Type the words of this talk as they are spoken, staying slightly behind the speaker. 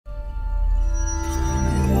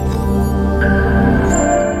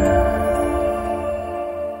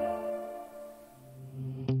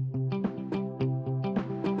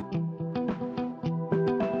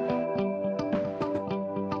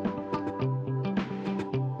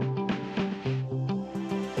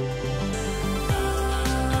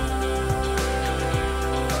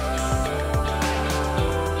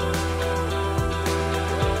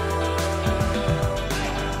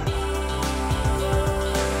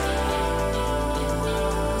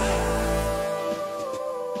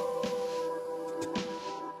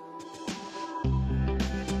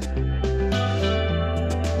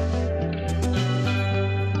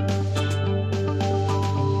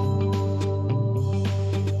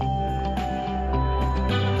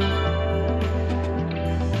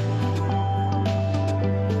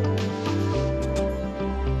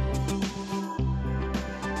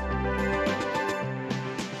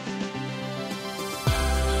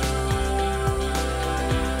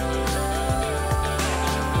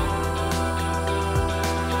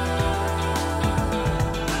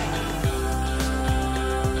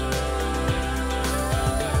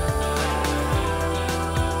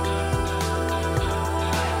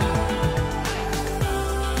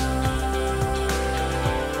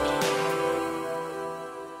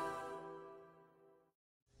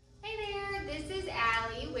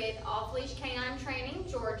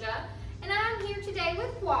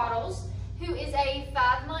with Waddles, who is a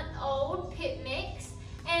 5-month-old Pitt mix,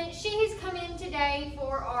 and she has come in today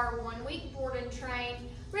for our 1-week board and train,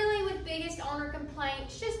 really with biggest owner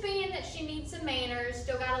complaints just being that she needs some manners,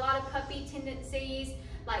 still got a lot of puppy tendencies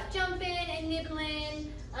like jumping and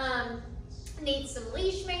nibbling, needs some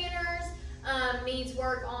leash manners, needs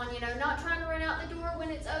work on, not trying to run out the door when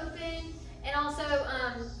it's open, and also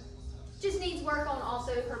just needs work on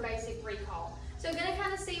also her basic recall. So gonna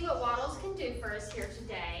kind of see what Waddles can do for us here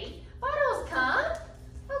today. Waddles, come.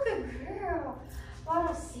 Oh, good girl.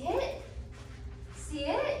 Waddles, sit.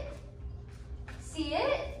 Sit.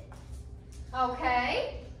 Sit.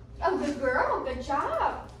 Okay. Oh, good girl. Good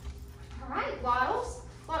job. All right, Waddles.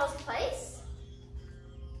 Waddles, place.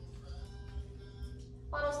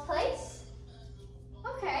 Waddles, place.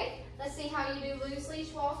 Okay. Let's see how you do loose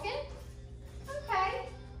leash walking. Okay.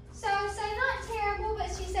 So not terrible, but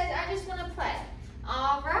she says, I just want to play.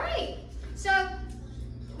 All right. So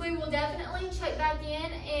we will definitely check back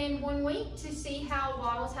in 1 week to see how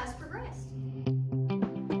Waddles has progressed.